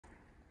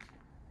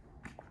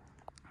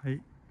はい、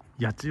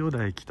八千代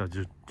台北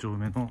10丁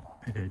目の、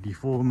リ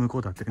フォーム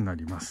戸建てにな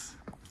ります。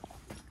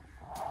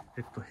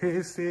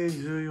平成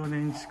14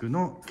年築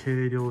の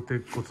軽量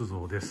鉄骨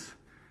造です。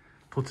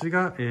土地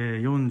が、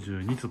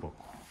42坪、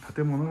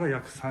建物が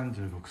約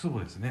36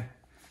坪ですね。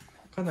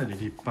かなり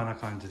立派な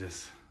感じで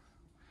す。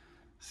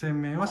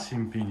洗面は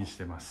新品にし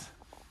てます。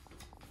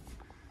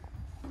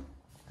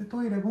で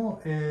トイレ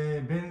も、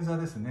便座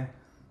ですね。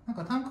なん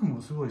かタンク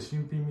もすごい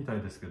新品みた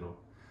いですけ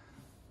ど、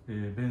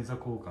便座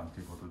交換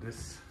ということで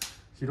す。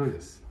広い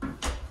です。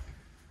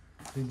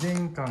で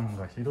玄関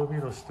が広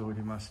々してお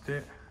りまし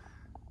て、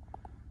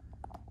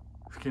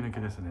吹き抜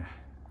けですね。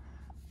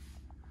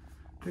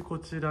でこ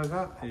ちら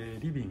が、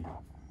リビング。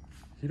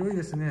広い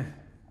です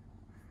ね。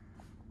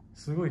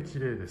すごい綺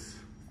麗で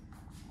す。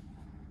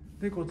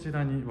でこち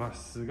らに和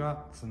室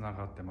がつな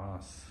がって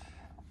ます。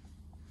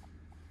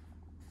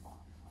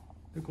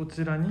でこ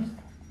ちらに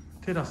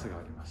テラスが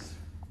あります。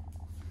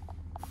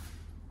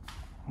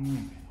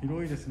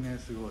広いですね。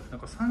すごい。なん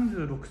か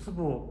36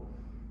坪、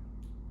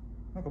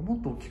なんかも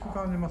っと大きく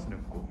感じますね、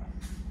こ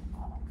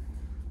こ。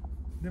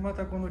でま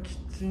たこのキ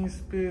ッチン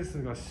スペー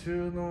スが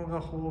収納が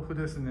豊富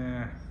です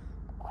ね。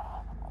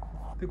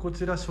でこ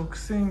ちら食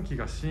洗機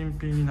が新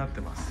品になって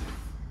ます。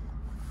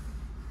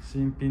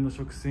新品の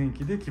食洗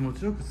機で気持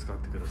ちよく使っ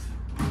てくださ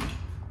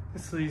い。で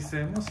水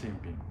洗も新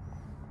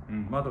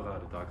品、窓があ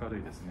ると明る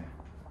いですね。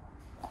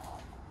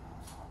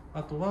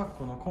あとは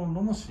このコン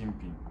ロも新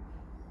品、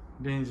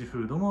レンジ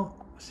フードも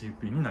新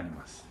品になり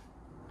ます。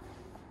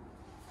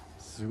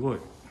すごい、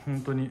本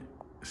当に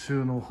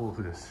収納豊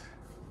富です。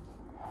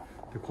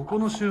でここ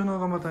の収納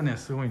がまたね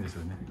すごいんです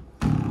よね。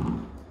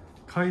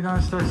階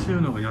段下収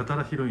納がやた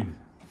ら広いんで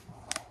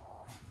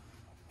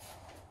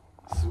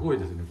す。すごい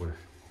ですねこれ。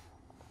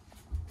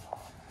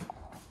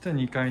じゃあ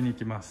2階に行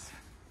きます。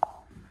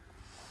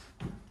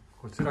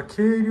こちら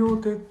軽量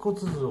鉄骨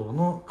造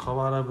の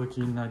瓦葺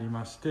きになり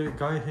まして、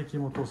外壁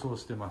も塗装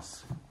してま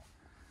す。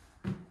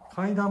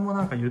階段も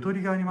なんかゆと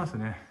りがあります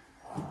ね。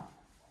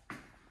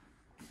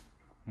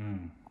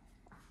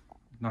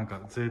なん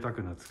か贅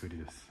沢な作り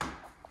です。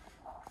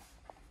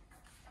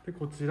で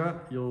こちら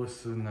洋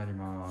室になり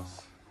ま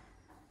す。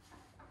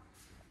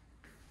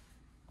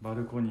バ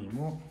ルコニー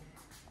も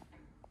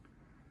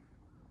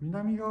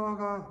南側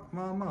が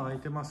まあまあ開い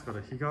てますか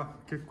ら日が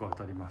結構当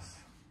たりま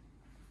す。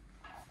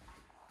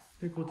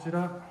でこち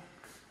ら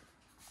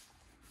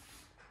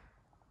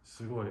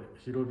すごい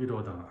広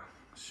々な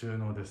収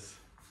納で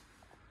す。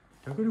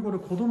逆にこれ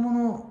子供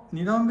の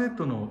2段ベッ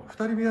ドの2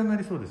人部屋にな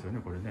りそうですよ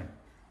ね、これね。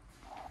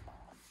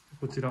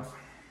こちら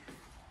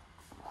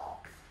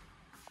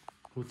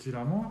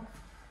も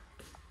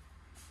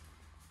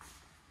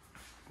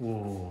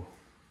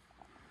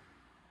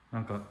な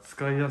んか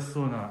使いやす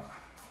そうな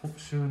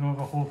収納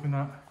が豊富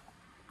な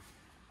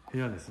部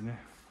屋です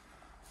ね。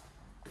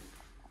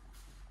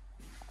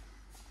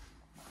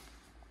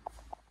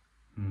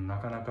な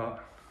かな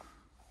か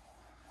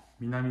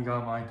南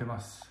側も空いてま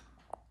す。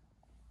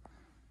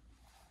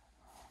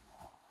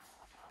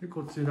で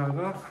こちら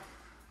が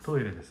ト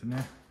イレです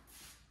ね。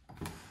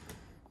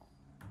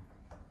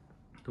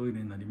トイ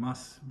レになりま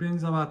す。便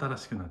座は新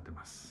しくなって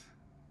ます。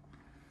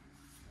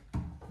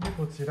で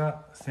こち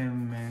ら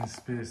洗面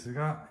スペース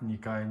が2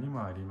階に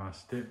もありま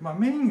して、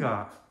メイン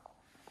が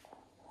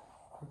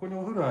ここに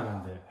お風呂ある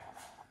んで、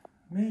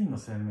メインの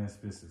洗面ス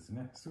ペースです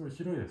ね。すごい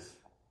広いです。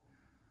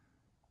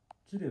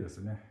綺麗です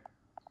ね。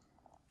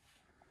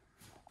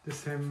で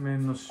洗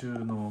面の収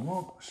納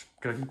もしっ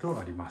かりと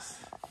ありま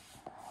す。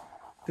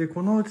で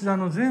このうち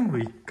全部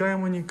1階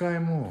も2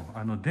階も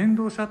電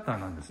動シャッター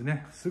なんです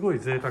ね。すごい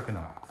贅沢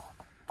な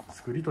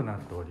作りとなっ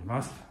ており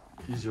ます。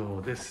以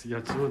上です。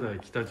八千代台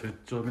北10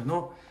丁目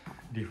の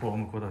リフォー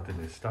ム戸建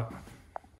てでした。